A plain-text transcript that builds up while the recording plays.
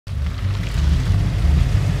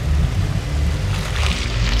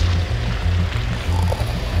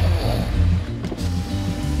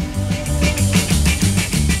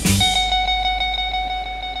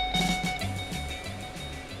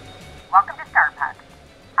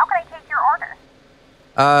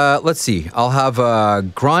Let's see. I'll have a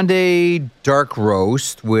grande dark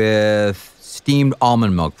roast with steamed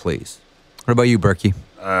almond milk, please. What about you, Burkie?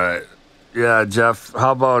 Yeah, Jeff,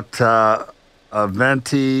 how about a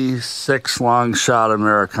venti 6 long shot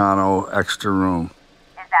Americano extra room?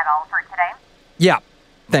 Is that all for today? Yeah,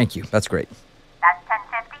 thank you. That's great. That's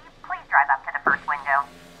 10:50. Please drive up to the first window.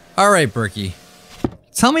 All right, Burkie.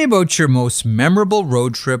 Tell me about your most memorable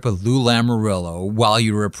road trip with Lou Lamoriello while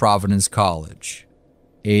you were at Providence College.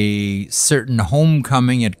 A certain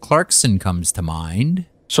homecoming at Clarkson comes to mind.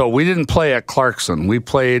 So we didn't play at Clarkson.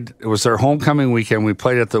 It was their homecoming weekend. We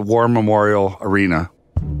played at the War Memorial Arena,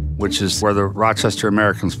 which is where the Rochester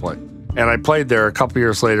Americans play. And I played there a couple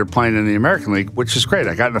years later playing in the American League, which is great.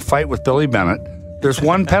 I got in a fight with Billy Bennett. There's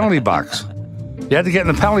one penalty box. You had to get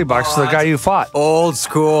in the penalty box to the guy you fought. Old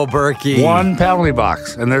school, Burkie. One penalty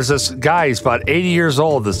box. And there's this guy, he's about 80 years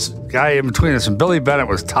old, this guy in between us. And Billy Bennett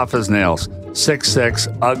was tough as nails. 6'6",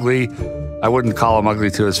 ugly. I wouldn't call him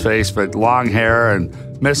ugly to his face, but long hair and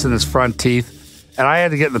missing his front teeth. And I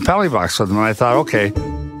had to get in the penalty box with him. And I thought, okay,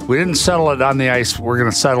 we didn't settle it on the ice. We're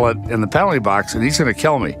going to settle it in the penalty box, and he's going to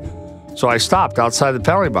kill me. So I stopped outside the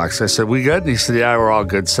penalty box. I said, we good? And he said, yeah, we're all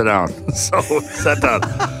good. Sit down. So sat down.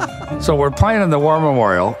 So we're playing in the War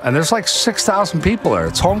Memorial, and there's like 6,000 people there.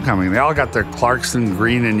 It's homecoming. They all got their Clarkson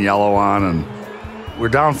green and yellow on, and we're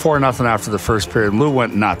down 4-0 after the first period. Lou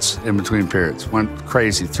went nuts in between periods, went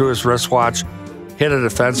crazy, threw his wristwatch, hit a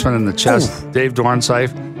defenseman in the chest, Dave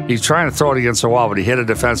Dornsife. He's trying to throw it against the wall, but he hit a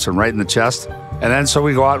defenseman right in the chest. And then so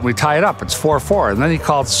we go out and we tie it up. It's 4-4. And then he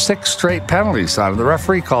called 6 straight penalties on it. The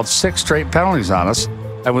referee called 6 straight penalties on us,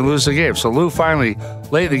 and we lose the game. So Lou finally,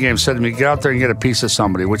 late in the game, said to me, get out there and get a piece of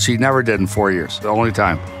somebody, which he never did in 4 years, the only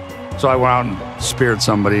time. So I went out and speared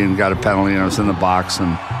somebody and got a penalty, and I was in the box.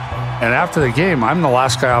 And after the game, I'm the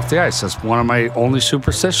last guy off the ice. That's one of my only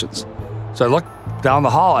superstitions. So I look down the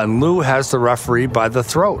hall, and Lou has the referee by the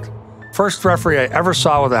throat. First referee I ever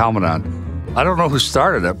saw with a helmet on. I don't know who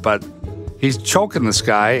started it, but he's choking this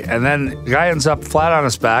guy, and then the guy ends up flat on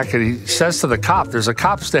his back, and he says to the cop, there's a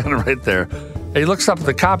cop standing right there. And he looks up at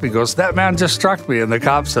the cop, he goes, that man just struck me. And the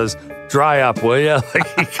cop says, dry up, will you? Like,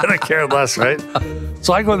 he could have cared less, right?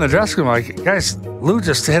 So I go in the dressing room, like, guys, Lou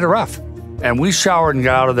just hit a ref. And we showered and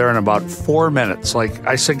got out of there in about 4 minutes. Like,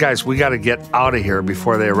 I said, guys, we got to get out of here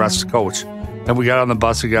before they arrest the coach. And we got on the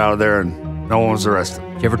bus and got out of there, and no one was arrested.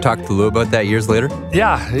 Did you ever talk to Lou about that years later?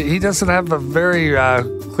 Yeah, he doesn't have a very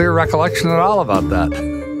clear recollection at all about that.